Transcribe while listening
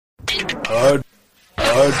Mark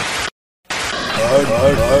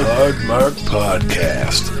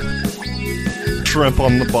Podcast. Shrimp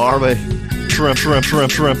on the barbie.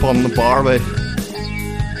 Shrimp on the barbie.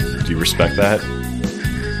 Do you respect that?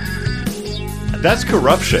 That's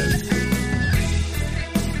corruption.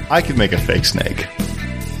 I could make a fake snake.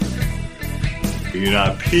 You do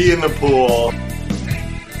not pee in the pool.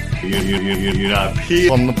 You do not pee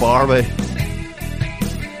on the barbie.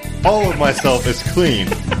 All of myself is clean.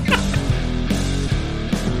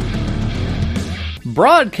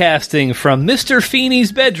 Broadcasting from Mr.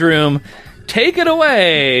 Feeney's bedroom, take it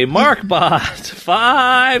away, MarkBot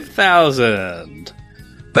 5000.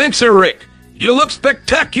 Thanks, Rick. You look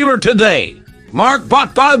spectacular today.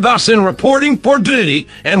 MarkBot 5000 reporting for duty,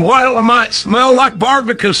 and while I might smell like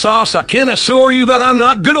barbecue sauce, I can assure you that I'm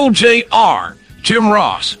not good old J.R. Jim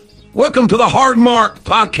Ross. Welcome to the Hard Mark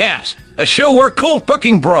Podcast, a show where cool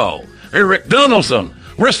fucking bro, Eric Donaldson,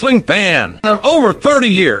 wrestling fan of over 30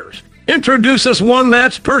 years, introduces one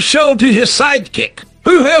match per show to his sidekick,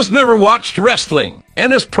 who has never watched wrestling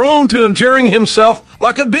and is prone to enjoying himself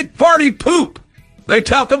like a big party poop. They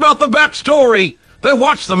talk about the backstory, they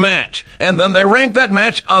watch the match, and then they rank that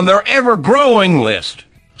match on their ever-growing list.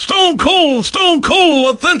 Stone Cold,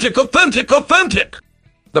 authentic.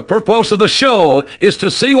 The purpose of the show is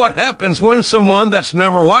to see what happens when someone that's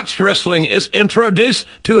never watched wrestling is introduced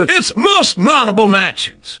to its most notable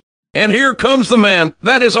matches. And here comes the man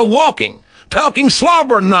that is a walking, talking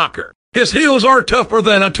slobber knocker. His heels are tougher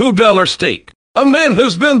than a $2 steak. A man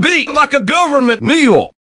who's been beat like a government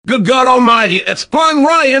mule. Good God Almighty, it's fun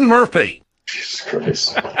Ryan Murphy. Jesus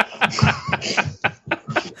Christ.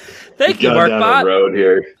 Thank you,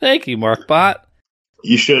 MarkBot. Thank you, MarkBot.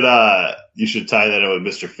 You should tie that in with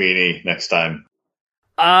Mr. Feeney next time.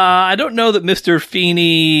 I don't know that Mr.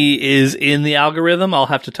 Feeney is in the algorithm. I'll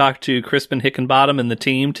have to talk to Crispin Hickenbottom and the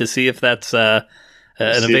team to see if that's an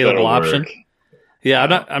available option. Work.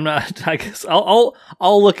 Yeah, I'm not. I guess I'll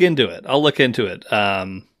look into it.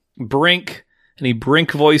 Brink, any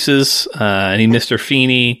Brink voices, any Mr.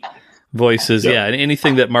 Feeney voices. Yep. Yeah,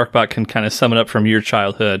 anything that MarkBot can kind of sum it up from your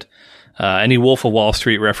childhood. Any Wolf of Wall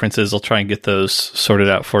Street references, I'll try and get those sorted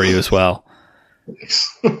out for you as well.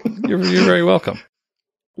 You're very welcome.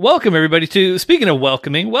 Welcome, everybody, speaking of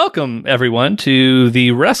welcoming, welcome, everyone, to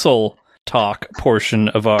the Wrestle Talk portion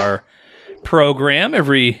of our program.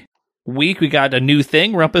 Every week we got a new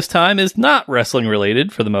thing. Rumpus Time is not wrestling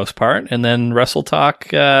related for the most part. And then Wrestle Talk,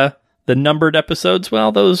 the numbered episodes,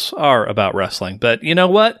 well, those are about wrestling. But you know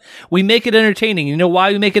what? We make it entertaining. You know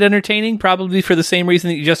why we make it entertaining? Probably for the same reason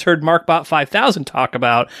that you just heard MarkBot 5000 talk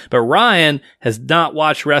about. But Ryan has not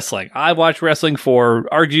watched wrestling. I've watched wrestling for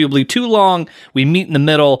arguably too long. We meet in the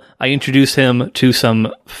middle. I introduce him to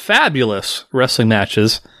some fabulous wrestling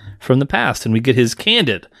matches from the past, and we get his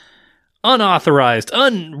candid, unauthorized,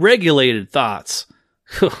 unregulated thoughts.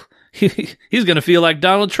 He's going to feel like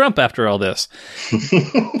Donald Trump after all this.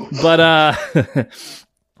 But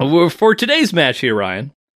for today's match here,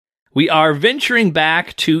 Ryan, we are venturing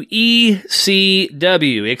back to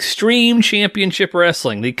ECW, Extreme Championship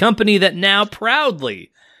Wrestling, the company that now proudly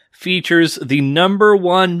features the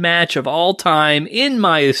 #1 match of all time, in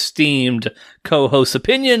my esteemed co-host's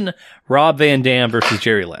opinion, Rob Van Dam versus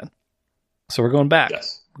Jerry Lynn. So we're going back.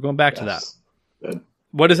 Yes. We're going back to that. Good.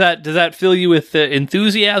 What does that fill you with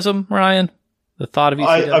enthusiasm, Ryan? The thought of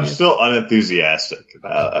ECW? I'm still unenthusiastic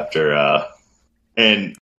after,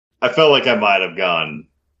 and I felt like I might have gone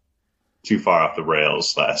too far off the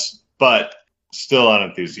rails but still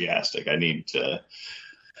unenthusiastic. I need to.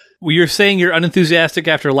 Well, you're saying you're unenthusiastic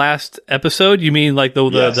after last episode? You mean like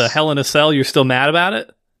the Hell in a Cell? You're still mad about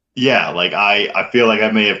it? Yeah, like I feel like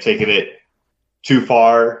I may have taken it too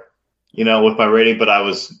far, with my rating, but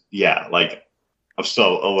I'm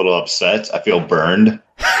still a little upset. I feel burned,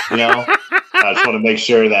 I just want to make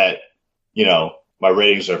sure that, my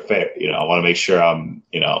ratings are fair. I want to make sure I'm,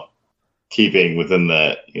 keeping within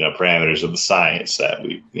the, parameters of the science that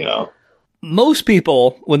we, Most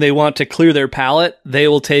people, when they want to clear their palate, they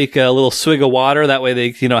will take a little swig of water. That way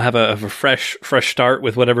they, have a fresh start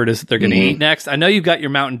with whatever it is that they're going to eat next. I know you've got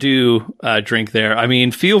your Mountain Dew drink there. I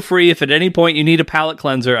mean, feel free if at any point you need a palate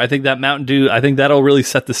cleanser. I think that Mountain Dew, that'll really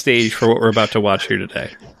set the stage for what we're about to watch here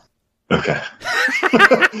today. Okay.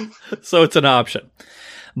 So it's an option.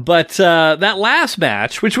 But that last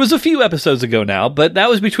match, which was a few episodes ago now, but that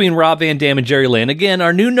was between Rob Van Dam and Jerry Lynn. Again,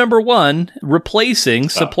 our new #1,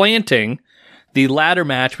 supplanting the ladder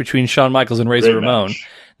match between Shawn Michaels and Razor Ramon. Match.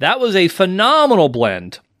 That was a phenomenal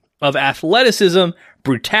blend of athleticism,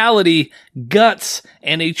 brutality, guts,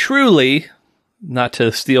 and a truly, not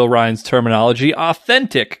to steal Ryan's terminology,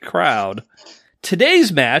 authentic crowd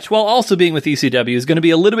Today's match, while also being with ECW, is going to be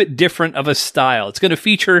a little bit different of a style. It's going to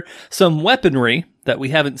feature some weaponry that we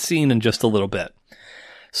haven't seen in just a little bit.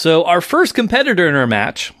 So our first competitor in our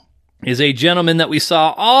match is a gentleman that we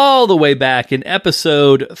saw all the way back in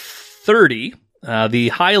episode 30, the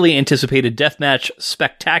highly anticipated Deathmatch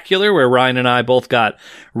Spectacular, where Ryan and I both got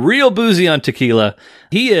real boozy on tequila.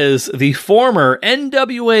 He is the former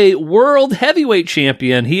NWA World Heavyweight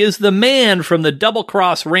Champion. He is the man from the Double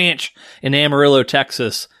Cross Ranch in Amarillo,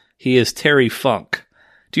 Texas. He is Terry Funk.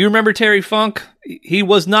 Do you remember Terry Funk? He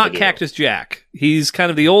was not Cactus Jack. He's kind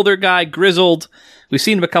of the older guy, grizzled. We've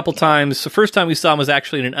seen him a couple times. The first time we saw him was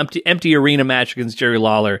actually in an empty arena match against Jerry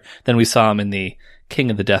Lawler. Then we saw him in the King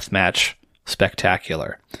of the Deathmatch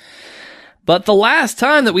Spectacular. But the last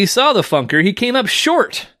time that we saw the Funker, he came up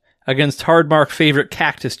short against Hardmark favorite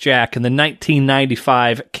Cactus Jack in the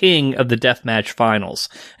 1995 King of the Deathmatch Finals.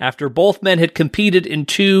 After both men had competed in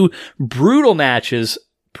 2 brutal matches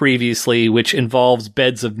previously, which involves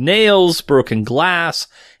beds of nails, broken glass,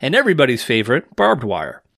 and everybody's favorite, barbed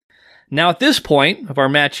wire. Now, at this point of our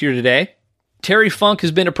match here today, Terry Funk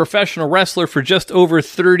has been a professional wrestler for just over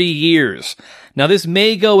 30 years. Now, this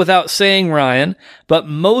may go without saying, Ryan, but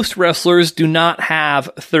most wrestlers do not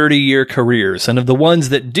have 30-year careers. And of the ones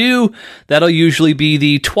that do, that'll usually be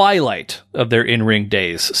the twilight of their in-ring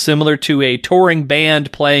days. Similar to a touring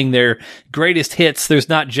band playing their greatest hits, there's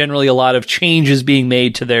not generally a lot of changes being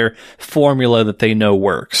made to their formula that they know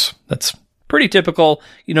works. That's pretty typical.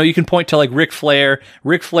 You know, you can point to like Ric Flair.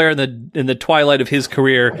 Ric Flair in the twilight of his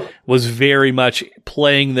career was very much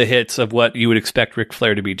playing the hits of what you would expect Ric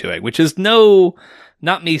Flair to be doing, which is not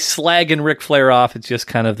me slagging Ric Flair off. It's just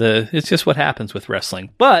kind of it's just what happens with wrestling.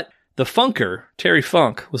 But the Funker, Terry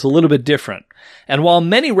Funk, was a little bit different. And while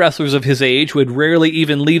many wrestlers of his age would rarely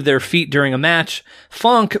even leave their feet during a match,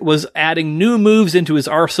 Funk was adding new moves into his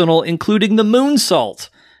arsenal, including the moonsault,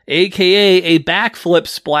 aka a backflip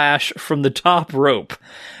splash from the top rope.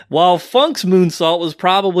 While Funk's moonsault was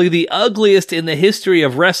probably the ugliest in the history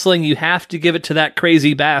of wrestling, you have to give it to that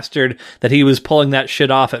crazy bastard that he was pulling that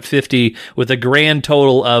shit off at 50 with a grand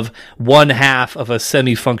total of 1/2 of a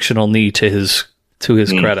semi-functional knee to his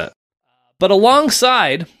credit. But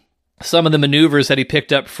alongside some of the maneuvers that he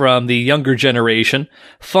picked up from the younger generation,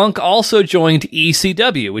 Funk also joined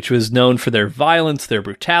ECW, which was known for their violence, their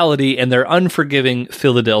brutality, and their unforgiving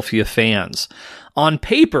Philadelphia fans. On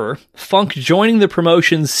paper, Funk joining the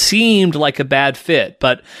promotion seemed like a bad fit,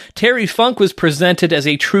 but Terry Funk was presented as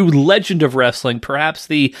a true legend of wrestling, perhaps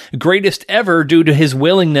the greatest ever due to his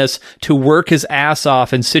willingness to work his ass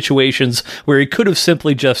off in situations where he could have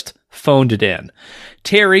simply just phoned it in.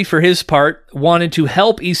 Terry, for his part, wanted to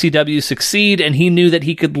help ECW succeed, and he knew that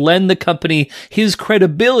he could lend the company his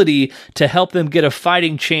credibility to help them get a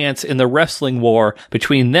fighting chance in the wrestling war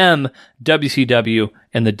between them, WCW,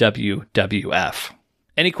 and the WWF.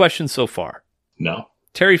 Any questions so far? No.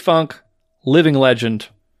 Terry Funk, living legend,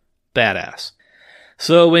 badass.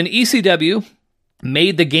 So when ECW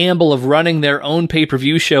made the gamble of running their own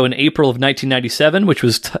pay-per-view show in April of 1997, which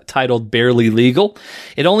was titled Barely Legal,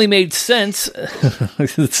 it only made sense.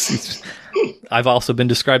 I've also been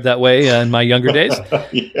described that way in my younger days.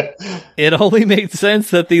 Yeah. It only made sense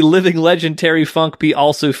that the living legend Terry Funk be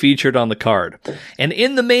also featured on the card. And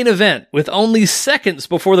in the main event, with only seconds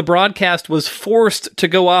before the broadcast was forced to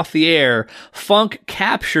go off the air, Funk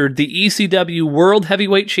captured the ECW World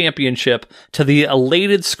Heavyweight Championship to the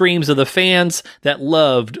elated screams of the fans that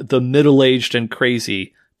loved the middle-aged and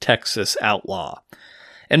crazy Texas Outlaw.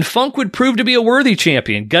 And Funk would prove to be a worthy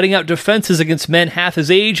champion, gutting out defenses against men half his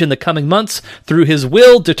age in the coming months through his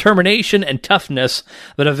will, determination, and toughness.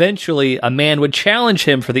 But eventually, a man would challenge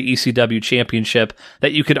him for the ECW championship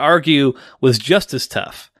that you could argue was just as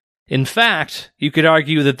tough. In fact, you could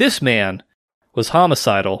argue that this man was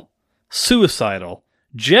homicidal, suicidal,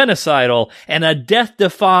 genocidal, and a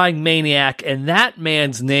death-defying maniac, and that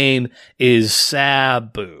man's name is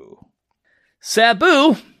Sabu.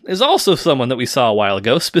 Sabu is also someone that we saw a while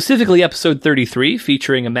ago, specifically episode 33,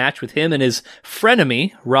 featuring a match with him and his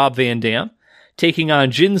frenemy, Rob Van Dam, taking on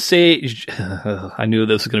Jinsei, I knew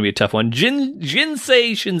this was going to be a tough one,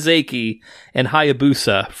 Jinsei Shinzeki and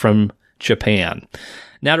Hayabusa from Japan.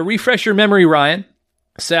 Now, to refresh your memory, Ryan,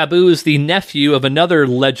 Sabu is the nephew of another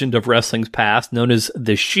legend of wrestling's past known as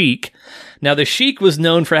The Sheik. Now, The Sheik was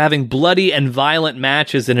known for having bloody and violent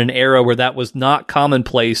matches in an era where that was not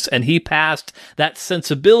commonplace, and he passed that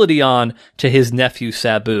sensibility on to his nephew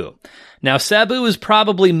Sabu. Now, Sabu is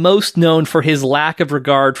probably most known for his lack of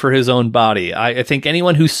regard for his own body. I think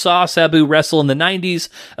anyone who saw Sabu wrestle in the 90s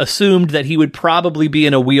assumed that he would probably be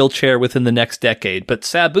in a wheelchair within the next decade. But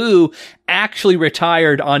Sabu actually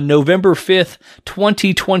retired on November 5th,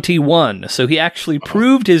 2021. So he actually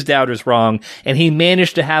proved his doubters wrong, and he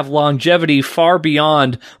managed to have longevity far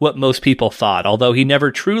beyond what most people thought, although he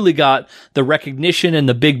never truly got the recognition and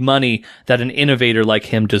the big money that an innovator like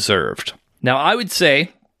him deserved. Now, I would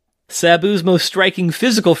say Sabu's most striking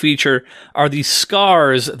physical feature are the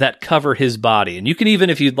scars that cover his body. And you can even,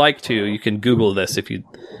 if you'd like to, you can Google this if you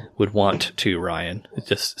would want to, Ryan. It's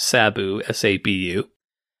just Sabu, S-A-B-U.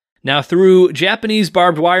 Now, through Japanese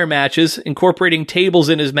barbed wire matches, incorporating tables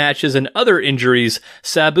in his matches and other injuries,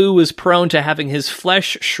 Sabu was prone to having his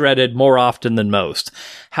flesh shredded more often than most.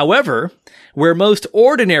 However, where most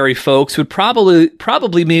ordinary folks would probably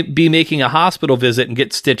be making a hospital visit and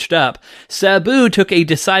get stitched up, Sabu took a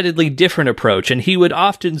decidedly different approach, and he would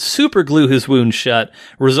often superglue his wounds shut,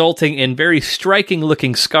 resulting in very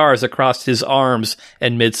striking-looking scars across his arms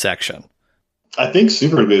and midsection. I think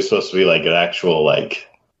super glue is supposed to be like an actual, like,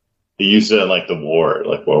 he used it in like the war,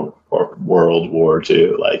 like World War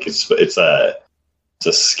II. Like it's a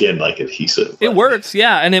skin like adhesive. It works,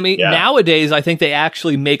 yeah. And I mean, nowadays I think they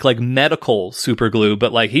actually make like medical super glue,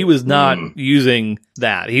 but like he was not using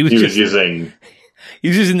that. He was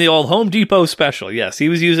using the old Home Depot special. Yes, he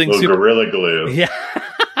was using Gorilla Glue. Yeah,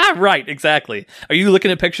 right, exactly. Are you looking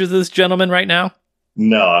at pictures of this gentleman right now?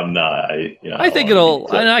 No, I'm not. I think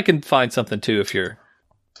and I can find something too if you're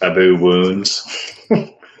Sabu wounds.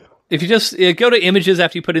 If you just go to images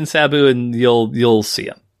after you put in Sabu, and you'll see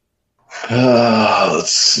him.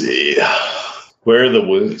 Let's see. Where are the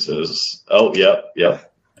wounds? Yep.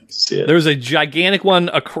 See it. There's a gigantic one,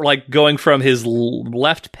 like going from his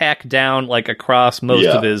left pec down, like across most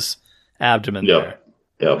of his abdomen.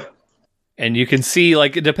 Yep. And you can see,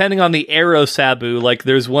 like, depending on the arrow Sabu, like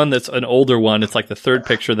there's one that's an older one. It's like the third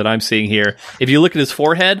picture that I'm seeing here. If you look at his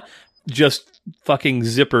forehead, just fucking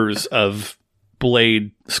zippers of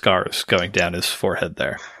blade scars going down his forehead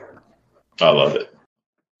there. I love it.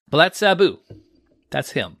 Well, that's Sabu.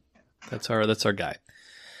 That's him. That's our guy.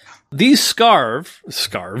 These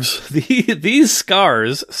these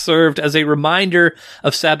scars served as a reminder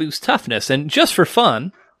of Sabu's toughness. And just for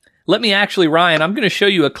fun, let me actually, Ryan, I'm going to show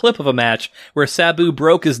you a clip of a match where Sabu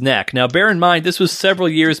broke his neck. Now, bear in mind, this was several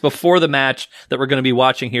years before the match that we're going to be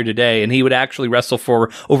watching here today, and he would actually wrestle for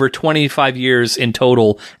over 25 years in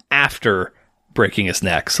total after breaking his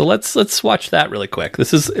neck. So let's watch that really quick.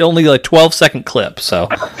 This is only like 12-second clip, so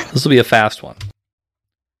this will be a fast one.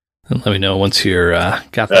 And let me know once you're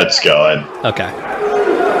got that. That's going. Okay.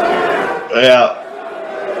 Yeah.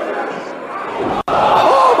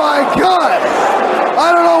 Oh my God!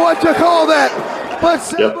 I don't know what to call that, but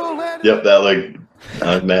Sabu Yep, that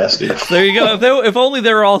looked nasty. There you go. If only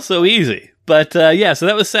they were all so easy. But so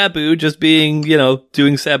that was Sabu just being,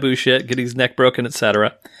 doing Sabu shit, getting his neck broken,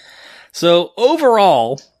 etc. So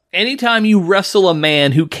overall, anytime you wrestle a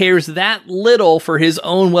man who cares that little for his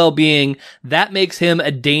own well-being, that makes him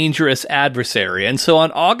a dangerous adversary. And so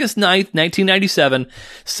on August 9th, 1997,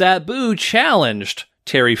 Sabu challenged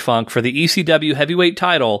Terry Funk for the ECW heavyweight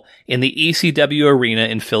title in the ECW arena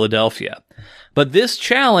in Philadelphia. But this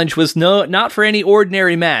challenge was not for any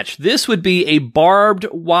ordinary match. This would be a barbed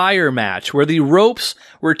wire match where the ropes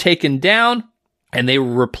were taken down and they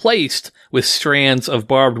were replaced with strands of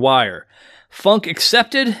barbed wire. Funk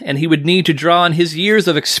accepted, and he would need to draw on his years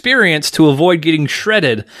of experience to avoid getting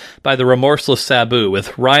shredded by the remorseless Sabu,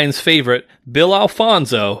 with Ryan's favorite, Bill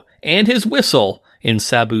Alfonso, and his whistle in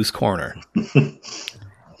Sabu's corner.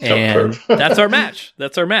 And that's our match.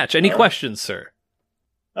 Any questions, sir?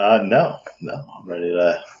 No. I'm ready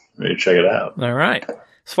to check it out. All right.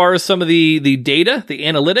 As far as some of the data, the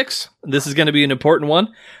analytics, this is going to be an important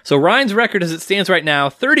one. So Ryan's record as it stands right now,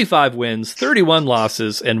 35 wins, 31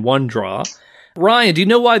 losses, and 1 draw. Ryan, do you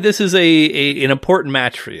know why this is an important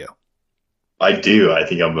match for you? I do. I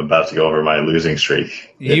think I'm about to go over my losing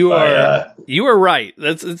streak. You are right.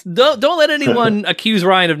 Don't let anyone accuse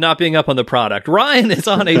Ryan of not being up on the product. Ryan is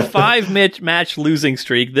on a 5-match losing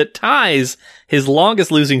streak that ties his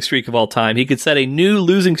longest losing streak of all time. He could set a new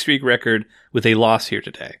losing streak record with a loss here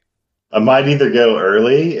today. I might either go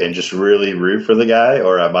early and just really root for the guy,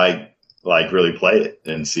 or I might really play it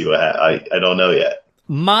and see what happens. I don't know yet.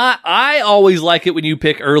 I always like it when you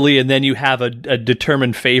pick early and then you have a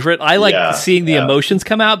determined favorite. I like seeing the emotions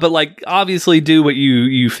come out, but obviously do what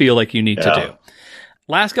you feel like you need to do.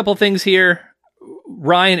 Last couple things here.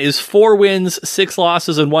 Ryan is 4 wins, 6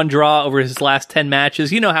 losses, and 1 draw over his last 10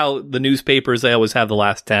 matches. You know how the newspapers, they always have the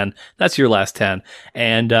last 10. That's your last 10.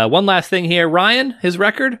 And one last thing here, Ryan, his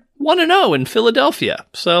record, 1-0 in Philadelphia.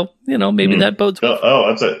 So, maybe that bodes well. Oh,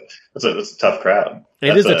 that's a tough crowd.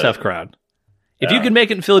 It is a tough crowd. If you can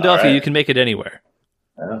make it in Philadelphia, you can make it anywhere.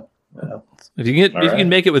 Yeah. If you can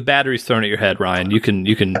make it with batteries thrown at your head, Ryan, you can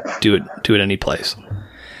do it any place.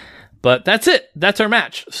 But that's it. That's our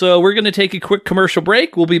match. So we're going to take a quick commercial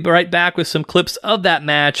break. We'll be right back with some clips of that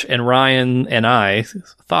match and Ryan and I's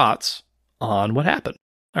thoughts on what happened.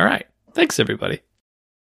 All right. Thanks, everybody.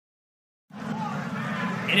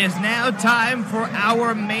 It is now time for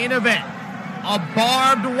our main event, a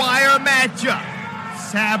barbed wire matchup.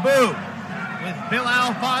 Sabu with Bill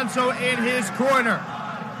Alfonso in his corner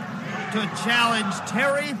to challenge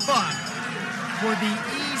Terry Funk for the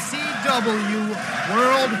ECW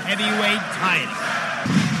World Heavyweight title.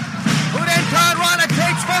 Udenkan Rana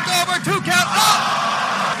takes Funk over, 2 count.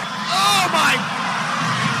 Oh my!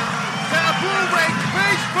 Sabu rakes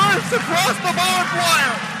face first across the barbed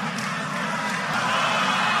wire.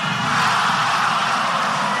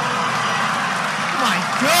 My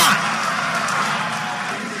God!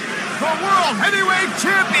 The World Heavyweight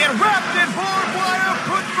Champion wrapped in barbed wire,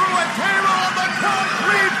 put through a table on the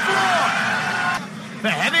concrete floor. The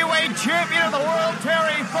Heavyweight Champion of the world,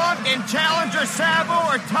 Terry Funk, and challenger Sabu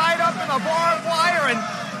are tied up in the barbed wire, and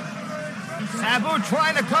Sabu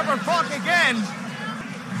trying to cover Funk again.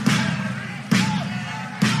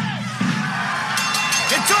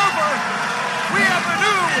 It's over. We have a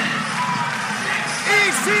new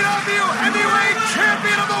ECW Heavyweight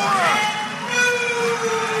Champion of the world.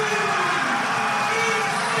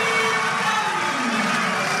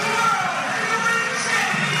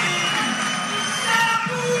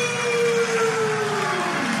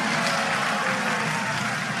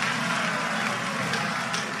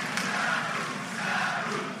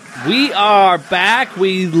 We are back.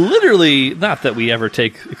 We literally, not that we ever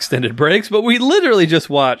take extended breaks, but we literally just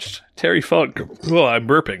watched Terry Funk. Oh, I'm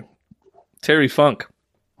burping. Terry Funk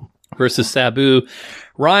versus Sabu.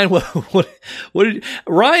 Ryan, what did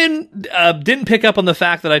Ryan didn't pick up on the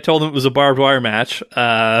fact that I told him it was a barbed wire match.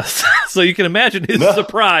 So you can imagine his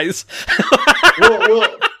surprise. well,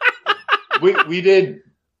 we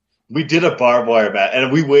did a barbed wire match,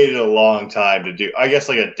 and we waited a long time to do, I guess,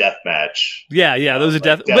 like a death match. Yeah, there was a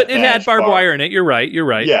death, but it had barbed wire in it. You're right.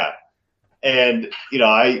 Yeah. And,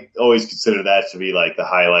 I always consider that to be like the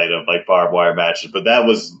highlight of like barbed wire matches, but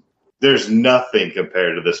there's nothing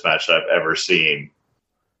compared to this match that I've ever seen,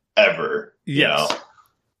 ever. Yes.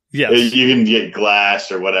 Yes. You can get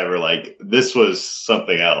glass or whatever. Like, this was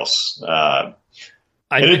something else.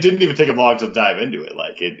 And it didn't even take them long to dive into it.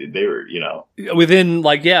 Like they were, within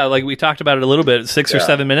like we talked about it a little bit. 6 or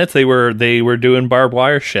 7 minutes, they were doing barbed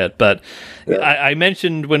wire shit. But I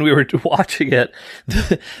mentioned when we were watching it,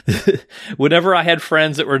 whenever I had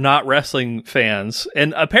friends that were not wrestling fans,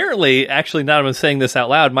 and apparently, actually, now I'm saying this out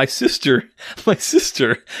loud, my sister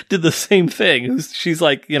did the same thing. She's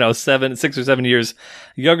like 6 or 7 years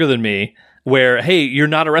younger than me. Where, hey, you're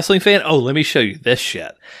not a wrestling fan? Oh, let me show you this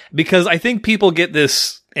shit. Because I think people get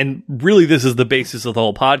this, and really this is the basis of the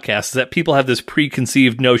whole podcast, is that people have this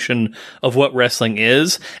preconceived notion of what wrestling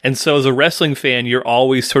is. And so as a wrestling fan, you're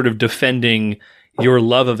always sort of defending your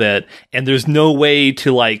love of it. And there's no way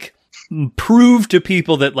to like prove to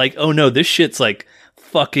people that like, oh no, this shit's like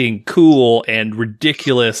fucking cool and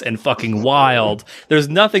ridiculous and fucking wild. There's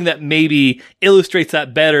nothing that maybe illustrates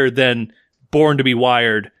that better than Born to be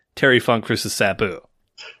Wired, Terry Funk versus Sabu.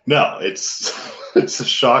 No, it's a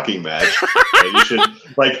shocking match. You should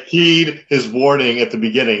heed his warning at the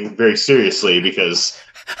beginning very seriously, because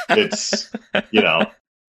it's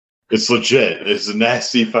it's legit. It's a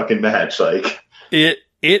nasty fucking match.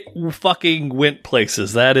 It fucking went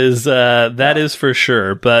places. That is for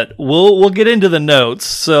sure. But we'll get into the notes.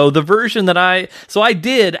 So the version that I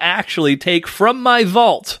did actually take from my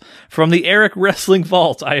vault, from the Eric Wrestling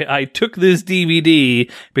Vault. I took this DVD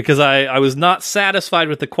because I was not satisfied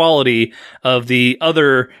with the quality of the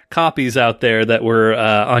other copies out there that were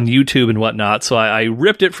on YouTube and whatnot. So I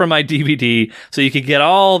ripped it from my DVD so you could get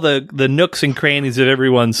all the nooks and crannies of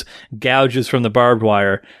everyone's gouges from the barbed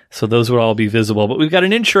wire. So those would all be visible. But we've got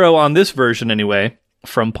an intro on this version anyway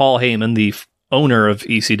from Paul Heyman, the owner of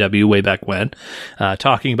ECW way back when,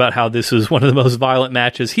 talking about how this is one of the most violent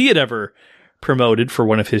matches he had ever promoted for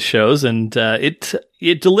one of his shows, and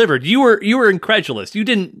it delivered. You were incredulous. You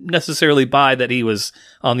didn't necessarily buy that he was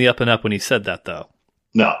on the up and up when he said that, though.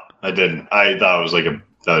 No, I didn't. I thought it was like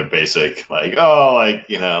another basic, like,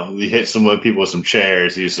 you hit some people with some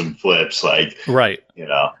chairs, use some flips, like, right.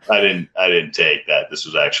 I didn't take that this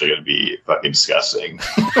was actually going to be fucking disgusting.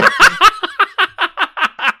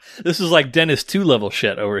 This is like Dennis 2 level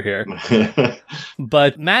shit over here.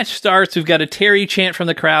 But match starts. We've got a Terry chant from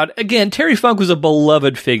the crowd. Again, Terry Funk was a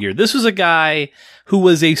beloved figure. This was a guy who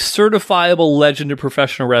was a certifiable legend of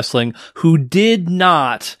professional wrestling who did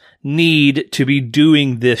not need to be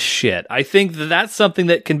doing this shit. I think that that's something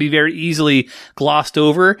that can be very easily glossed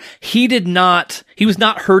over. He was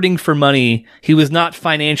not hurting for money. He was not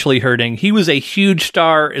financially hurting. He was a huge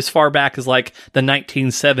star as far back as like the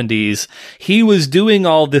 1970s. He was doing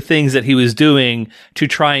all the things that he was doing to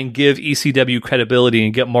try and give ECW credibility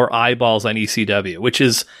and get more eyeballs on ECW, which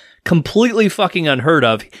is completely fucking unheard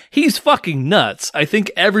of. He's fucking nuts. I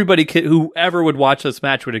think everybody whoever would watch this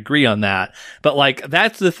match would agree on that. But like,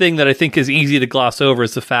 that's the thing that I think is easy to gloss over,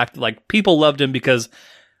 is the fact that like people loved him because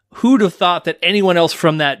who'd have thought that anyone else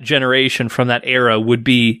from that generation, from that era, would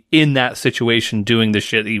be in that situation doing the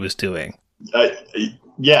shit he was doing?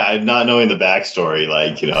 Yeah, not knowing the backstory,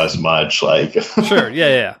 like, as much, like, sure.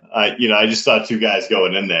 Yeah. I just thought two guys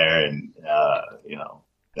going in there and,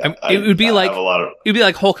 it would be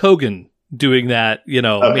like Hulk Hogan doing that,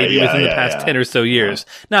 maybe within the past 10 or so years.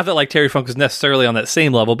 Not that like Terry Funk was necessarily on that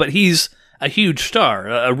same level, but he's a huge star,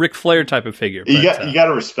 a Ric Flair type of figure. You got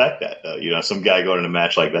to respect that, though. Some guy going in a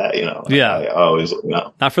match like that, I always,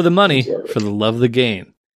 not for the money, for the love of the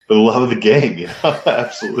game. For the love of the game,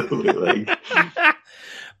 absolutely. Like.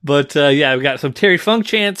 But we've got some Terry Funk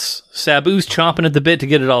chants. Sabu's chomping at the bit to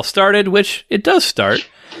get it all started, which it does start.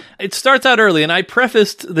 It starts out early, and I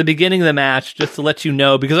prefaced the beginning of the match just to let you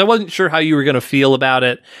know, because I wasn't sure how you were going to feel about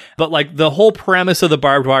it. But like, the whole premise of the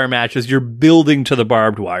barbed wire match is you're building to the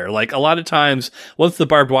barbed wire. Like, a lot of times, once the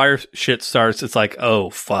barbed wire shit starts, it's like, oh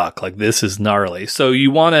fuck, like this is gnarly. So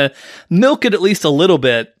you want to milk it at least a little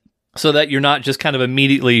bit so that you're not just kind of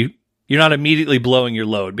immediately blowing your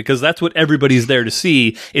load, because that's what everybody's there to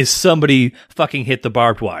see, is somebody fucking hit the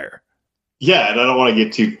barbed wire. Yeah, and I don't want to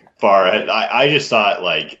get too far ahead. I just thought,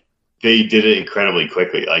 like, they did it incredibly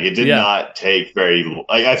quickly. Like, it did not take very,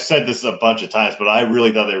 like, I've said this a bunch of times, but I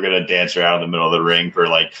really thought they were going to dance around in the middle of the ring for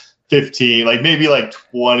like 15, like maybe like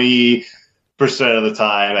 20% of the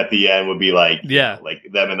time at the end would be like, like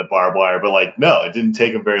them in the barbed wire. But like, no, it didn't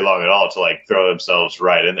take them very long at all to like throw themselves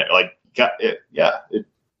right in there. Like, it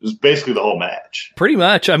was basically the whole match. Pretty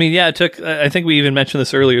much. I mean, it took, I think we even mentioned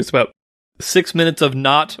this earlier, it's about 6 minutes of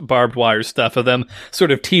not barbed wire stuff, of them sort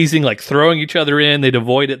of teasing, like throwing each other in, they'd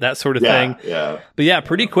avoid it, that sort of thing. Yeah. But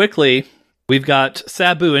pretty quickly, we've got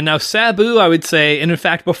Sabu. And now Sabu, I would say, and in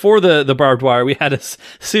fact, before the barbed wire, we had a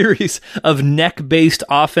series of neck-based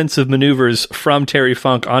offensive maneuvers from Terry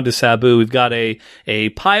Funk onto Sabu. We've got a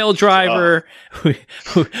pile driver.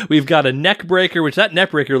 We've got a neck breaker, which that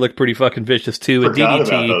neck breaker looked pretty fucking vicious too. Forgot a DDT.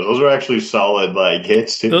 About those. Those are actually solid like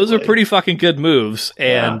hits too. Those are pretty fucking good moves.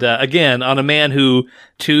 And again, on a man who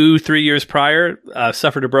 2-3 years prior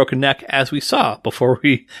suffered a broken neck, as we saw before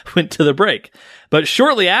we went to the break. But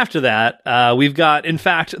shortly after that, we've got, in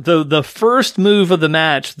fact, the first move of the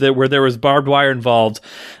match where there was barbed wire involved.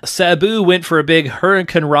 Sabu went for a big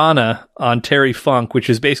Hurricane Rana on Terry Funk, which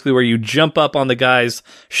is basically where you jump up on the guy's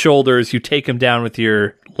shoulders, you take him down with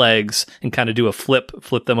your legs, and kind of do a flip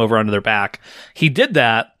them over onto their back. He did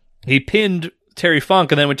that. He pinned Terry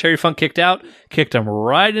Funk, and then when Terry Funk kicked out, kicked him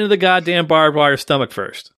right into the goddamn barbed wire stomach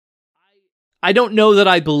first. I don't know that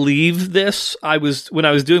I believe this. When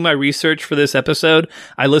I was doing my research for this episode,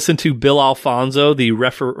 I listened to Bill Alfonso, the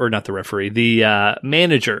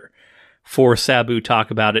manager for Sabu,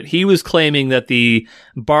 talk about it. He was claiming that the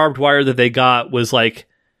barbed wire that they got was like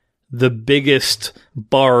the biggest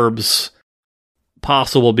barbs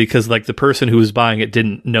possible, because like the person who was buying it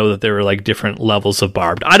didn't know that there were like different levels of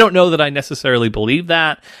barbed. I don't know that I necessarily believe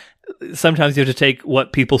that. Sometimes you have to take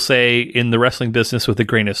what people say in the wrestling business with a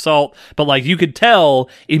grain of salt, but like, you could tell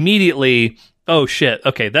immediately, oh shit,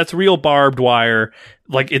 okay, that's real barbed wire.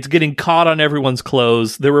 Like, it's getting caught on everyone's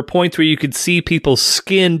clothes. There were points where you could see people's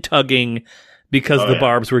skin tugging because the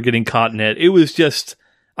barbs were getting caught in it. It was just,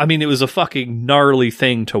 I mean, it was a fucking gnarly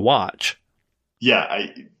thing to watch. Yeah,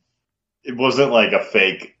 it wasn't like a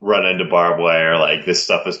fake run into barbed wire, like this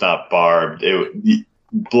stuff is not barbed.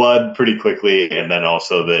 Blood pretty quickly, and then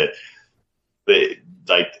also the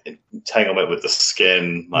like entanglement with the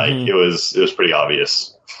skin, like it was pretty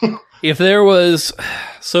obvious. If there was,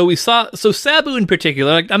 so Sabu in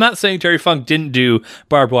particular, like, I'm not saying Terry Funk didn't do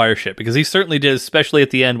barbed wire shit, because he certainly did, especially at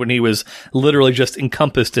the end when he was literally just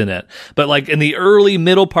encompassed in it. But like in the early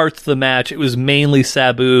middle parts of the match, it was mainly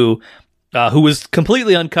Sabu who was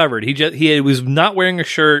completely uncovered. He was not wearing a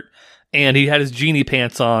shirt, and he had his genie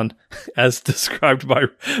pants on, as described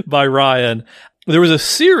by Ryan. There was a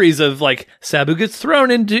series of like Sabu gets thrown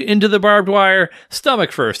into the barbed wire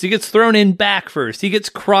stomach first. He gets thrown in back first. He gets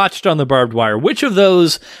crotched on the barbed wire. Which of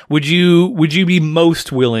those would you be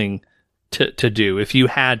most willing to do if you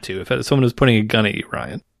had to? If someone was pointing a gun at you,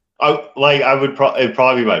 Ryan? I would it'd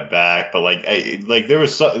probably be my back, but there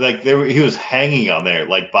was he was hanging on there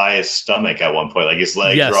like by his stomach at one point, like his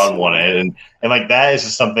legs were on one end, and like that is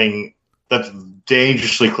just something that's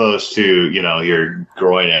dangerously close to your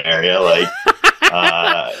groin area, like.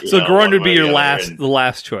 So groin would be your the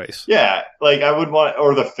last choice. Yeah, like I would want,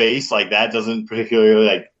 or the face, like that doesn't particularly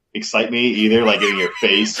like excite me either. Like getting your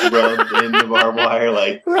face rubbed in the barbed wire,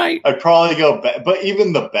 like right. I'd probably go back, but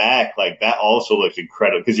even the back, like that also looked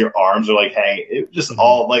incredible because your arms are like hanging. It just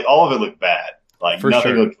all of it looked bad. Like for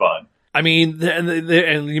nothing looked fun. I mean,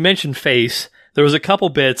 and you mentioned face. There was a couple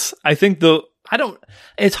bits. I think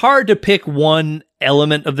it's hard to pick one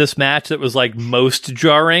element of this match that was like most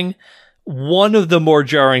jarring. One of the more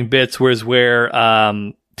jarring bits was where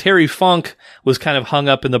Terry Funk was kind of hung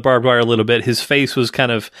up in the barbed wire a little bit. His face was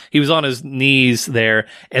he was on his knees there.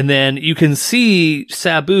 And then you can see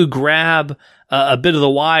Sabu grab a bit of the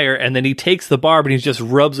wire, and then he takes the barb and he just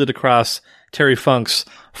rubs it across Terry Funk's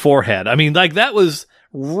forehead. I mean, like that was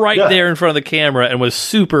right there in front of the camera and was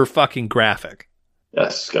super fucking graphic.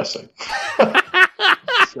 That's disgusting.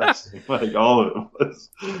 Like all of it was.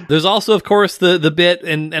 There's also, of course, the bit,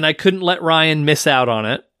 and I couldn't let Ryan miss out on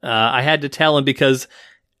it. I had to tell him because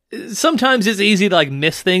sometimes it's easy to like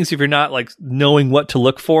miss things if you're not like knowing what to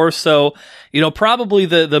look for. So, probably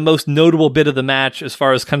the most notable bit of the match as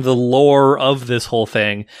far as kind of the lore of this whole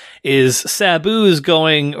thing is Sabu is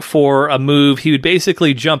going for a move. He would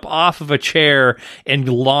basically jump off of a chair and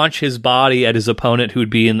launch his body at his opponent who would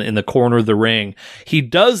be in the corner of the ring. He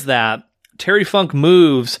does that. Terry Funk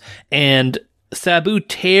moves, and Sabu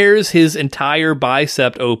tears his entire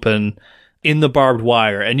bicep open in the barbed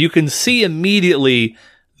wire. And you can see immediately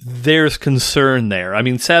there's concern there. I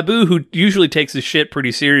mean, Sabu, who usually takes his shit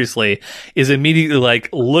pretty seriously, is immediately like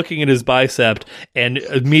looking at his bicep and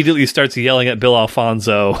immediately starts yelling at Bill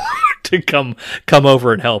Alfonso to come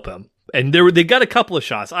over and help him. And they got a couple of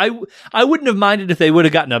shots. I wouldn't have minded if they would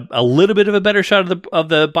have gotten a little bit of a better shot of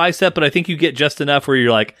the bicep, but I think you get just enough where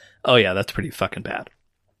you're like, oh yeah, that's pretty fucking bad.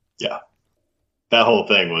 Yeah, that whole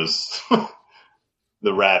thing was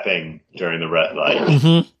the rapping during the like.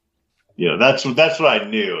 Mm-hmm. That's what I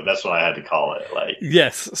knew. That's what I had to call it. Like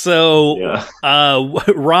yes. So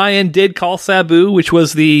Ryan did call Sabu, which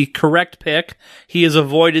was the correct pick. He has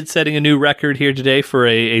avoided setting a new record here today for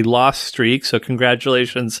a loss streak. So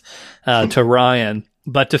congratulations to Ryan.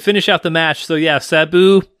 But to finish out the match, so yeah,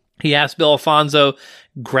 Sabu, he asked Bill Alfonso,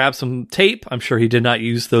 grab some tape. I'm sure he did not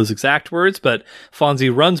use those exact words, but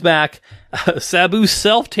Fonzie runs back. Sabu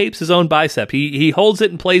self-tapes his own bicep. He holds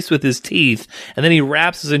it in place with his teeth, and then he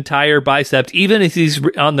wraps his entire bicep, even as he's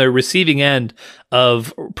on the receiving end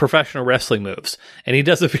of professional wrestling moves. And he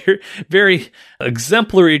does a very, very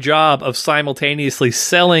exemplary job of simultaneously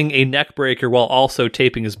selling a neck breaker while also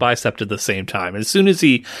taping his bicep at the same time. And as soon as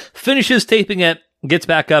he finishes taping it, gets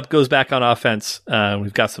back up, goes back on offense,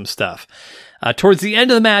 we've got some stuff. Towards the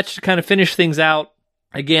end of the match, to kind of finish things out,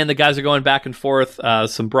 again, the guys are going back and forth,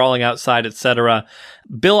 some brawling outside, etc.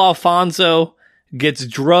 Bill Alfonso gets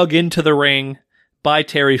drug into the ring by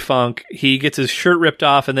Terry Funk. He gets his shirt ripped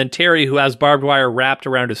off, and then Terry, who has barbed wire wrapped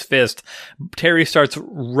around his fist, Terry starts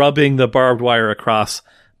rubbing the barbed wire across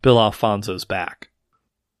Bill Alfonso's back.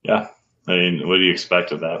 Yeah. I mean, what do you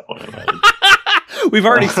expect at that point? Like, we've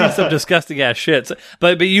already seen some disgusting ass shit,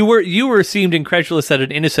 but you seemed incredulous that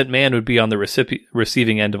an innocent man would be on the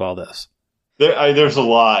receiving end of all this. There's a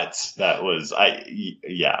lot that was I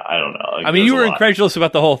don't know. I mean, you were incredulous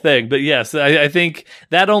about the whole thing, but yes, I think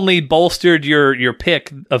that only bolstered your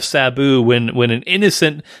pick of Sabu when an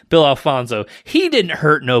innocent Bill Alfonso, he didn't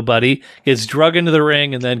hurt nobody, gets drug into the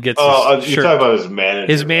ring and then gets you're talking about his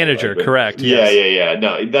manager. His manager, right? Correct. Yeah, yes. yeah.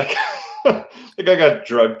 No, that guy got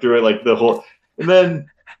drugged through it like the whole, and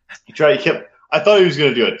then I thought he was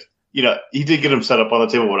going to do it. He did get him set up on the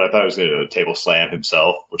table, but I thought he was going to do a table slam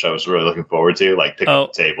himself, which I was really looking forward to, like pick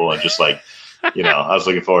up the table and just like, I was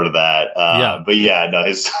looking forward to that. But yeah, no,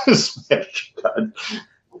 his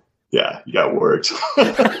he got worked.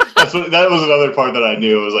 That was another part that I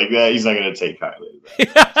knew. It was like, he's not going to take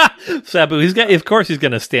kindly. Sabu, of course he's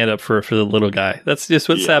going to stand up for the little guy. That's just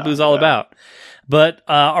what Sabu's all about. But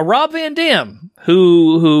a Rob Van Dam,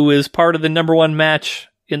 who is part of the number one match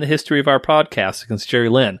in the history of our podcast against Jerry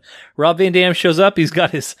Lynn. Rob Van Dam shows up. He's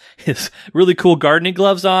got his really cool gardening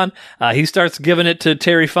gloves on. He starts giving it to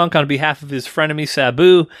Terry Funk on behalf of his frenemy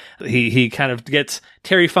Sabu. He kind of gets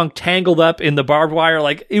Terry Funk tangled up in the barbed wire.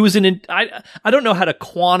 Like, it was I don't know how to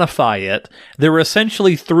quantify it. There were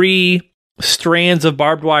essentially 3 strands of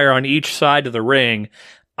barbed wire on each side of the ring.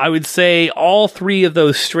 I would say all 3 of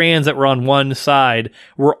those strands that were on one side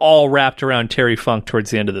were all wrapped around Terry Funk towards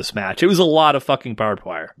the end of this match. It was a lot of fucking barbed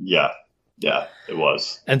wire. Yeah, it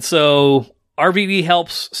was. And so RVD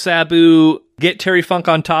helps Sabu get Terry Funk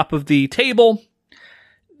on top of the table.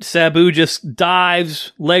 Sabu just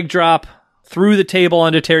dives, leg drop through the table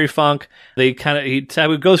onto Terry Funk.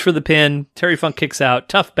 Sabu goes for the pin. Terry Funk kicks out.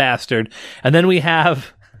 Tough bastard. And then we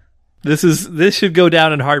have... This should go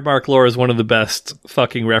down in Hardmark lore as one of the best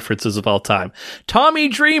fucking references of all time. Tommy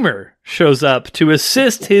Dreamer shows up to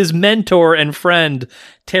assist his mentor and friend,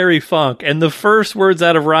 Terry Funk, and the first words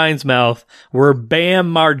out of Ryan's mouth were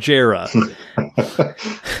Bam Margera.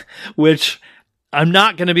 Which I'm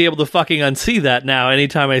not going to be able to fucking unsee that now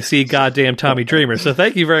anytime I see goddamn Tommy Dreamer. So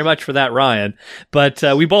thank you very much for that, Ryan. But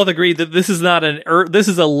we both agreed that this is not this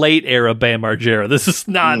is a late era Bam Margera. This is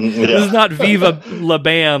not Viva La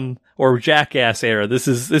Bam or Jackass era. This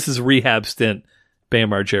is rehab stint Bam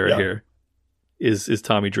Margera here is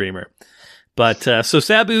Tommy Dreamer. But so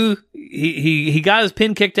Sabu, he got his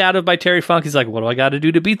pin kicked out of by Terry Funk. He's like, what do I got to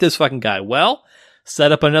do to beat this fucking guy? Well,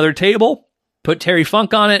 set up another table, put Terry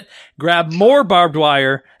Funk on it, grab more barbed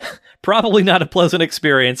wire, probably not a pleasant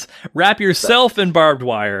experience, wrap yourself in barbed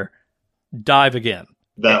wire, dive again.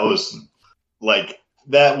 That was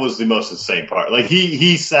the most insane part. Like,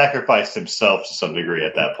 he sacrificed himself to some degree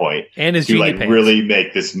at that point. And his to genie pants. Really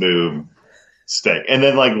make this move stick. And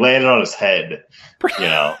then landed on his head, you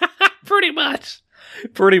know. Pretty much.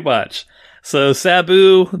 So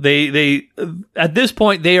Sabu, they at this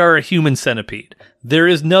point, they are a human centipede. There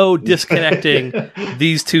is no disconnecting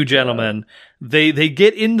these two gentlemen. They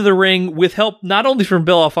get into the ring with help not only from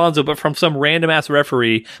Bill Alfonso, but from some random ass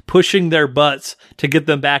referee pushing their butts to get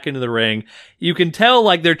them back into the ring. You can tell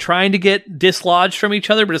they're trying to get dislodged from each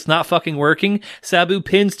other, but it's not fucking working. Sabu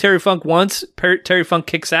pins Terry Funk once. Terry Funk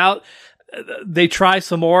kicks out. They try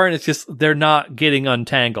some more, and it's just they're not getting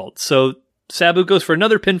untangled. So Sabu goes for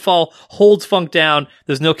another pinfall, holds Funk down.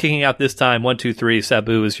 There's no kicking out this time. 1, 2, 3.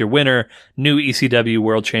 Sabu is your winner. New ECW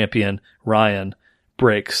World Champion Ryan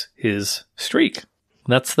breaks his streak.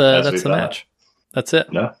 That's the match. That's it.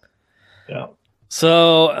 Yeah.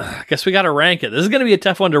 So I guess we got to rank it. This is going to be a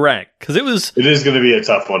tough one to rank because it is going to be a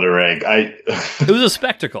tough one to rank. It was a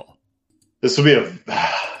spectacle. This will be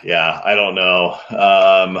I don't know.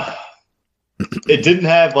 It didn't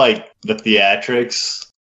have the theatrics.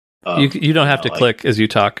 You don't have to click as you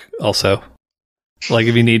talk. Also,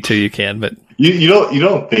 if you need to, you can. But you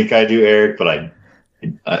don't think I do, Eric? But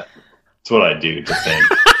it's what I do to think.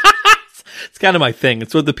 It's kind of my thing.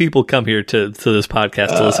 It's what the people come here to this podcast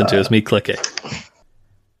to listen to is me clicking.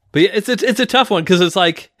 But yeah, it's a tough one because it's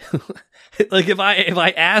if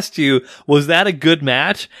I asked you, was that a good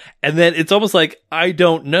match? And then it's almost I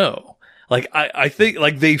don't know. I think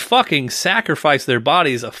they fucking sacrificed their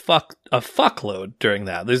bodies a fuckload during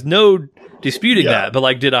that. There's no disputing that.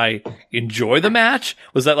 But did I enjoy the match?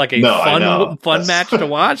 Was that a fun match to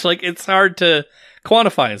watch? It's hard to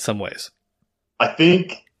quantify in some ways. I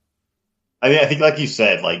think like you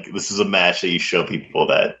said, this is a match that you show people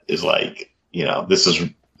that is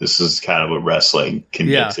this is kind of what wrestling can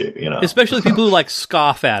get to, Especially people who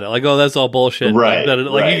scoff at it, oh, that's all bullshit. Right.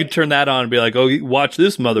 You could turn that on and be like, oh, watch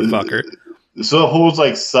this motherfucker. So it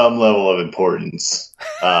holds some level of importance.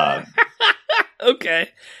 Okay.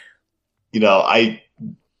 I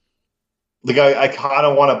kind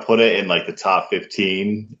of want to put it in the top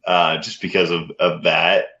 15, just because of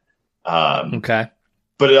that. Okay.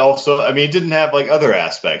 But it also, it didn't have other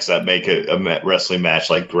aspects that make a wrestling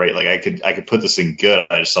match great. I could put this in good.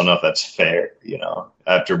 I just don't know if that's fair,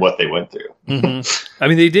 after what they went through. Mm-hmm.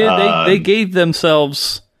 They did. They gave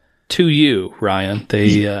themselves to you, Ryan.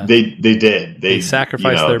 They did. They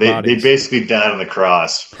sacrificed their bodies. They basically died on the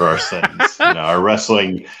cross for our sins. Our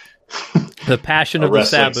wrestling. The passion of the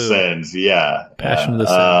Sabu. Sins, yeah. Passion of the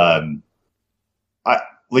Sabu. I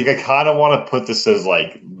kind of want to put this as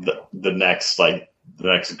the next the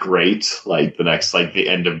next great, the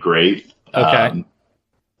end of great. Okay.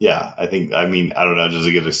 Yeah, I think. I don't know. Does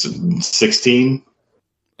it get a 16?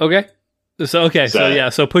 Okay.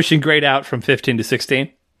 So pushing great out from 15 to 16.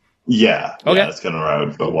 Yeah. Okay. Yeah, that's kind of where I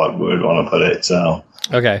would want to put it. So.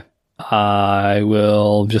 Okay. I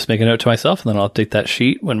will just make a note to myself, and then I'll update that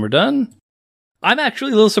sheet when we're done. I'm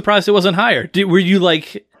actually a little surprised it wasn't higher. Were you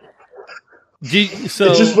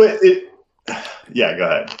So yeah, go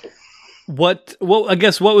ahead. What I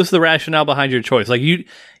guess what was the rationale behind your choice? Like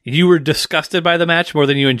you were disgusted by the match more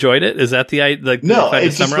than you enjoyed it? Is that no?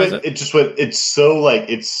 It's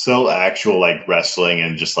so actual like wrestling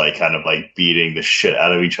and just like kind of like beating the shit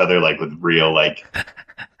out of each other like with real like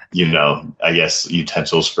I guess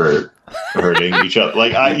utensils for hurting each other.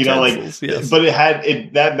 Like yes. But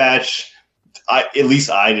that match. At least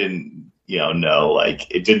I didn't know like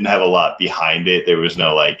it didn't have a lot behind it. There was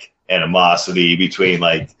no like animosity between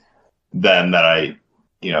like them that I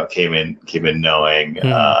came in knowing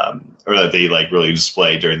or that they like really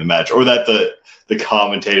displayed during the match, or that the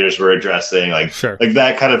commentators were addressing like like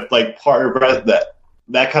that kind of like part of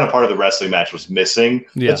that kind of part of the wrestling match was missing.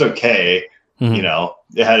 It's okay.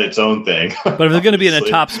 It had its own thing. But if it's going to be in a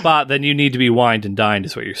top spot, then you need to be wined and dined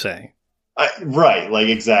is what you're saying. Right, like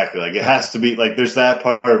exactly. Like it has to be like there's that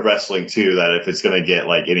part of wrestling too that if it's going to get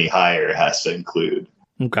like any higher, it has to include.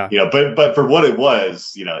 Okay. But for what it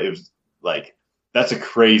was, it was like that's a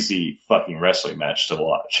crazy fucking wrestling match to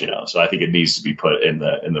watch. So I think it needs to be put in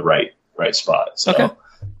the right spot. So, okay. All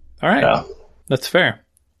right. Yeah. That's fair.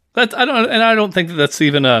 I don't think that's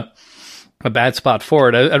even a bad spot for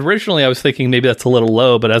it. Originally, I was thinking maybe that's a little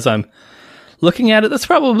low, but as I'm looking at it, that's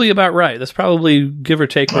probably about right. That's probably give or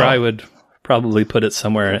take where I would probably put it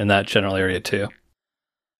somewhere in that general area too.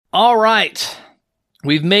 All right.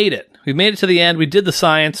 We've made it. We've made it to the end. We did the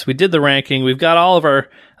science. We did the ranking. We've got all of our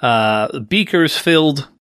beakers filled.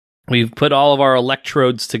 We've put all of our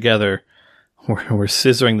electrodes together. We're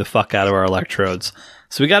scissoring the fuck out of our electrodes.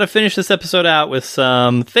 So we got to finish this episode out with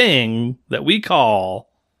something that we call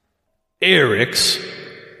Eric's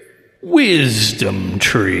Wisdom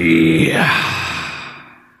Tree. That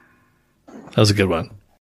was a good one.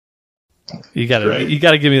 You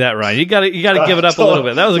gotta give me that, Ryan. You gotta give it up a little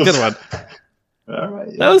bit. That was a good one. All right,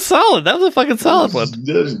 yeah. That was solid. That was a fucking solid one.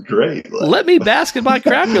 That was great. Let me bask in my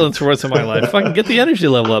crapulence for once in my life. Fucking get the energy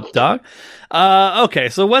level up, dog. Okay,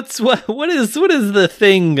 so what is the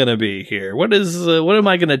thing gonna be here? What am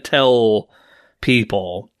I gonna tell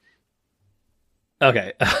people?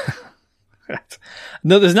 Okay.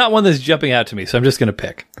 No, there's not one that's jumping out to me, so I'm just gonna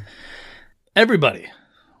pick. Everybody.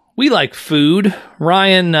 We like food.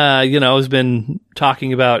 Ryan, has been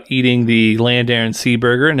talking about eating the Land, Air, and Sea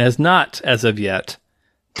Burger and has not, as of yet,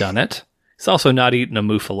 done it. He's also not eaten a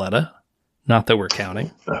Muffaletta. Not that we're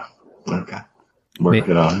counting. Okay.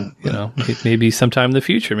 Working on it. Maybe sometime in the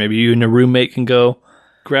future. Maybe you and a roommate can go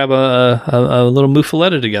grab a little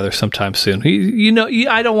Muffaletta together sometime soon.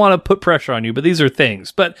 I don't want to put pressure on you, but these are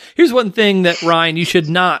things. But here's one thing that, Ryan, you should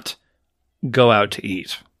not go out to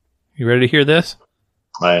eat. You ready to hear this?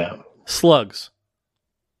 I am. Slugs.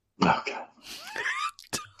 Okay.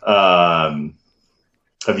 Have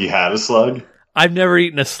you had a slug? I've never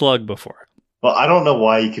eaten a slug before. Well, I don't know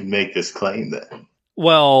why you can make this claim then.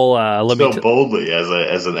 Well, boldly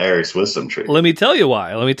as an Eric's Wisdom Tree. Let me tell you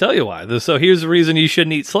why. So here's the reason you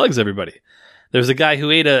shouldn't eat slugs, everybody. There's a guy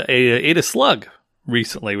who ate a slug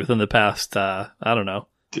recently within the past,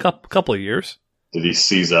 couple of years. Did he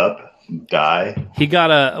seize up? Die? He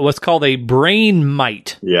got what's called a brain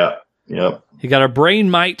mite. Yeah. Yep. He got a brain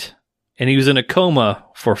mite, and he was in a coma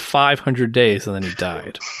for 500 days, and then he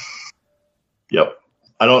died. Yep.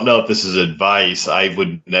 I don't know if this is advice. I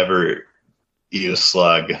would never eat a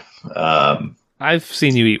slug. I've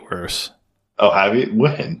seen you eat worse. Oh, have you?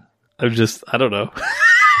 When? I don't know.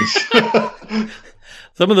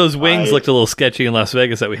 Some of those wings looked a little sketchy in Las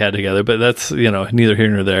Vegas that we had together, but that's, neither here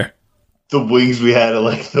nor there. The wings we had at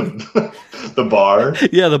like the bar.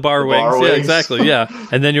 Yeah, the bar wings. Yeah, exactly. Yeah.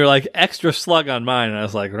 And then you're like, extra slug on mine. And I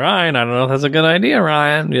was like, Ryan, I don't know if that's a good idea,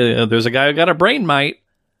 Ryan. Yeah, there's a guy who got a brain mite.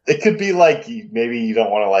 It could be like maybe you don't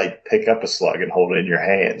want to like pick up a slug and hold it in your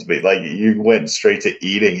hands, but like you went straight to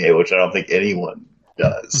eating it, which I don't think anyone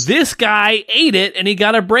does. This guy ate it and he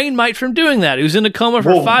got a brain mite from doing that. He was in a coma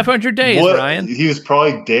for 500 days, Ryan. He was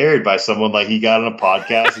probably dared by someone, like he got on a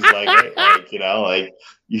podcast. He's like, hey,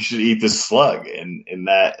 you should eat this slug, and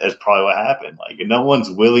that's probably what happened. Like, no one's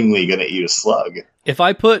willingly going to eat a slug. If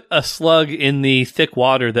I put a slug in the thick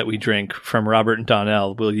water that we drink from Robert and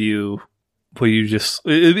Donnell, will you just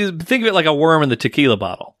think of it like a worm in the tequila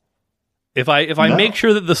bottle? If I make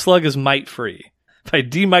sure that the slug is mite free, if I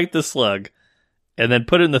demite the slug and then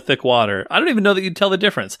put it in the thick water, I don't even know that you'd tell the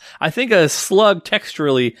difference. I think a slug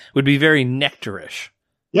texturally would be very nectarish.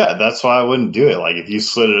 Yeah, that's why I wouldn't do it. Like, if you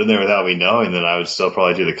slid it in there without me knowing, then I would still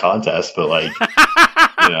probably do the contest. But, like,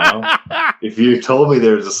 if you told me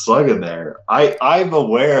there was a slug in there, I'm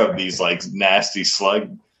aware of these, like, nasty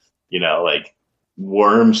slug, like,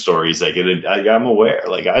 worm stories. Like, I'm aware.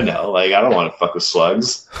 Like, I know. Like, I don't want to fuck with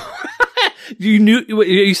slugs. You knew? Are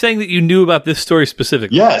you saying that you knew about this story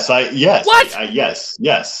specifically? Yes, yes. What? Yes.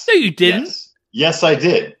 No, you didn't. Yes, I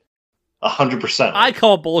did. 100%. I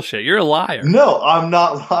call bullshit. You're a liar. No, I'm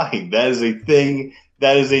not lying. That is a thing.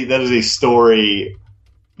 That is a story.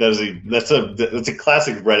 That's a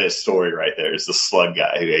classic Reddit story right there. It's the slug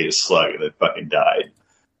guy who ate a slug and then fucking died.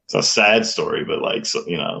 It's a sad story, but like, so,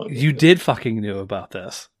 you know. You did fucking knew about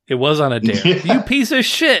this. It was on a dare. Yeah. You piece of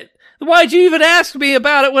shit. Why'd you even ask me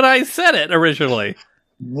about it when I said it originally?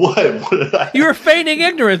 What did I? You were feigning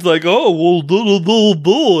ignorance, like, oh, well,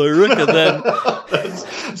 Eric, and then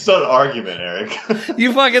it's not an argument, Eric.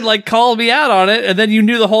 You fucking like called me out on it, and then you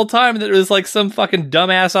knew the whole time that it was like some fucking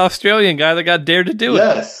dumbass Australian guy that got dared to do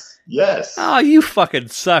it. Yes. Oh, you fucking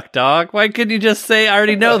suck, dog. Why couldn't you just say, I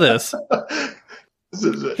already know this?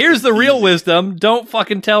 Here's the real wisdom. Don't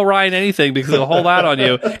fucking tell Ryan anything because he'll hold out on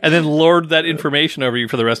you and then lord that information over you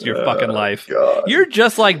for the rest of your fucking life. God. You're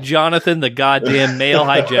just like Jonathan, the goddamn male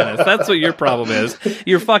hygienist. That's what your problem is.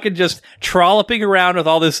 You're fucking just trolloping around with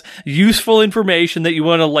all this useful information that you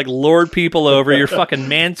want to like lord people over. You're fucking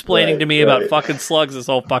mansplaining to me about fucking slugs this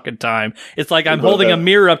whole fucking time. It's like I'm holding a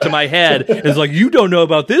mirror up to my head. It's like, you don't know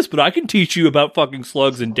about this, but I can teach you about fucking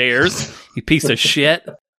slugs and dares. You piece of shit.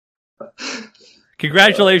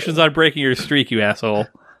 Congratulations on breaking your streak, you asshole. I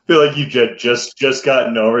feel like you just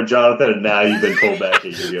gotten over Jonathan, and now you've been pulled back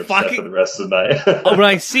and you're upset for the rest of the night. When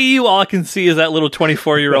I see you, all I can see is that little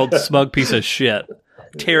 24-year-old smug piece of shit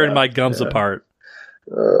tearing my gums apart.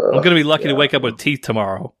 I'm going to be lucky to wake up with teeth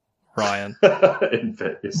tomorrow, Ryan. In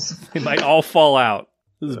Vegas. They might all fall out.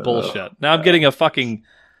 This is bullshit. Now I'm getting a fucking...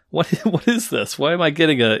 What is this? Why am I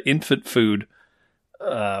getting a infant food?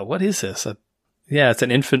 What is this? It's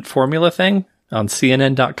an infant formula thing? On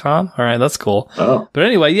CNN.com. All right, that's cool. Oh. But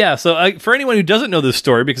anyway, yeah. So for anyone who doesn't know this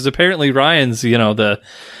story, because apparently Ryan's,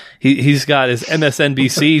 he's got his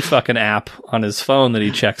MSNBC fucking app on his phone that he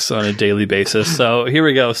checks on a daily basis. So here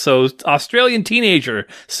we go. So Australian teenager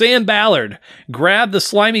Sam Ballard grabbed the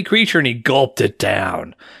slimy creature and he gulped it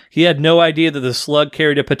down. He had no idea that the slug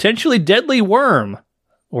carried a potentially deadly worm,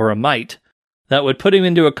 or a mite, that would put him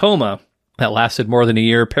into a coma that lasted more than a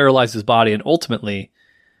year, paralyze his body, and ultimately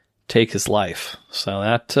take his life. So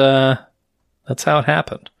that's how it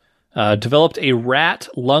happened. Developed a rat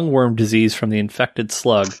lungworm disease from the infected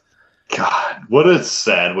slug. God, what a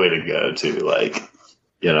sad way to go to,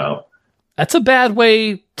 That's a bad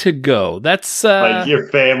way to go. That's like your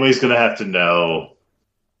family's gonna have to know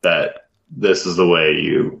that this is the way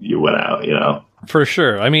you went out, For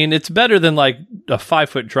sure. I mean, it's better than like a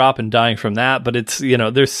 5-foot drop and dying from that, but it's,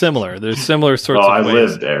 they're similar. There's similar sorts of ways.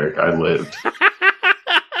 Lived, Eric. I lived.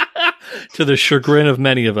 To the chagrin of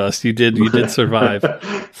many of us, you did survive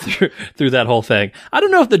through that whole thing. I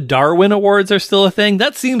don't know if the Darwin Awards are still a thing.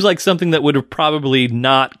 That seems like something that would have probably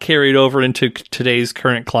not carried over into today's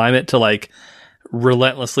current climate to like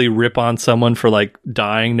relentlessly rip on someone for like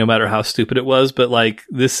dying, no matter how stupid it was. But like,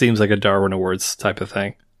 this seems like a Darwin Awards type of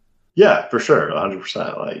thing. Yeah, for sure.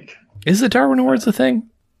 100%. Like, is the Darwin Awards a thing?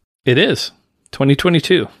 It is.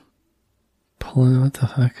 2022. What the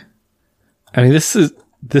fuck? I mean,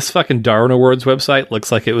 this fucking Darwin Awards website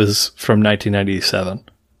looks like it was from 1997.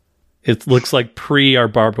 It looks like our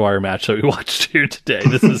barbed wire match that we watched here today.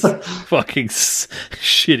 This is fucking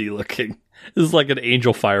shitty looking. This is like an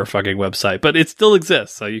Angel Fire fucking website, but it still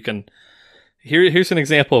exists. So you can... Here's an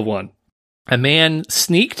example of one. A man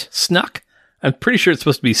snuck. I'm pretty sure it's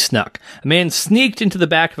supposed to be snuck. A man sneaked into the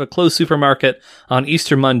back of a closed supermarket on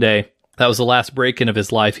Easter Monday. That was the last break-in of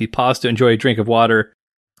his life. He paused to enjoy a drink of water.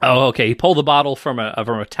 Oh, okay. He pulled the bottle from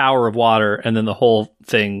a tower of water, and then the whole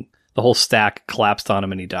stack collapsed on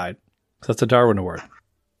him, and he died. So that's a Darwin Award.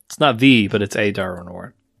 It's not but it's a Darwin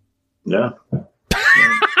Award. Yeah.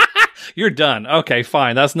 You're done. Okay,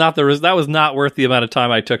 fine. That was not worth the amount of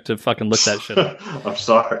time I took to fucking look that shit up. I'm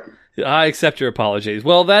sorry. I accept your apologies.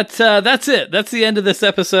 Well, that's it. That's the end of this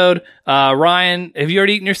episode. Ryan, have you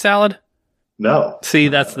already eaten your salad? No. See,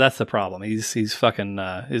 that's the problem. He's fucking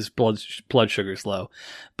his blood sugar's low.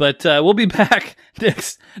 But we'll be back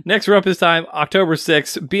next Rumpus Time, October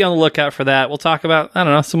 6th. Be on the lookout for that. We'll talk about, I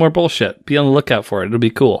don't know, some more bullshit. Be on the lookout for it. It'll be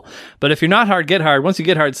cool. But if you're not hard, get hard. Once you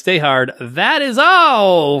get hard, stay hard. That is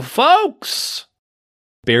all, folks.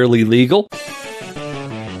 Barely legal.